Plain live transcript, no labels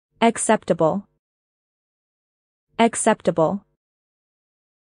Acceptable. Acceptable.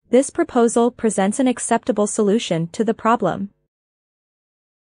 This proposal presents an acceptable solution to the problem.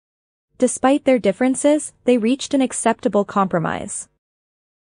 Despite their differences, they reached an acceptable compromise.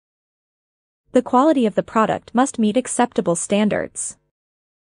 The quality of the product must meet acceptable standards.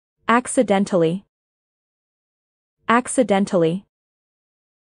 Accidentally. Accidentally.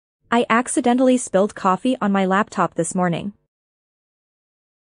 I accidentally spilled coffee on my laptop this morning.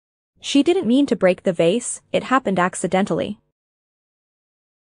 She didn't mean to break the vase, it happened accidentally.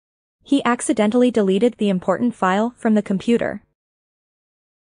 He accidentally deleted the important file from the computer.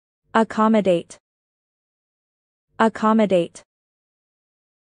 Accommodate. Accommodate.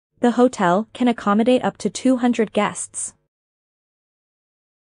 The hotel can accommodate up to 200 guests.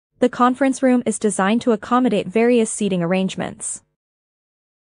 The conference room is designed to accommodate various seating arrangements.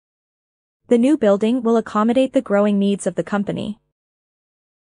 The new building will accommodate the growing needs of the company.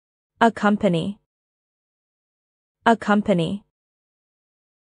 Accompany. Accompany.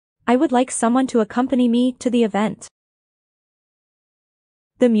 I would like someone to accompany me to the event.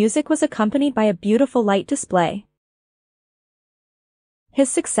 The music was accompanied by a beautiful light display.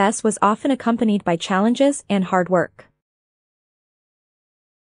 His success was often accompanied by challenges and hard work.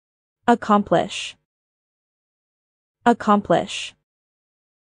 Accomplish. Accomplish.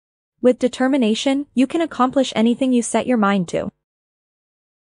 With determination, you can accomplish anything you set your mind to.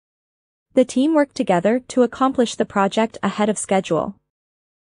 The team worked together to accomplish the project ahead of schedule.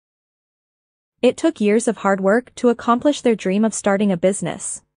 It took years of hard work to accomplish their dream of starting a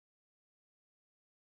business.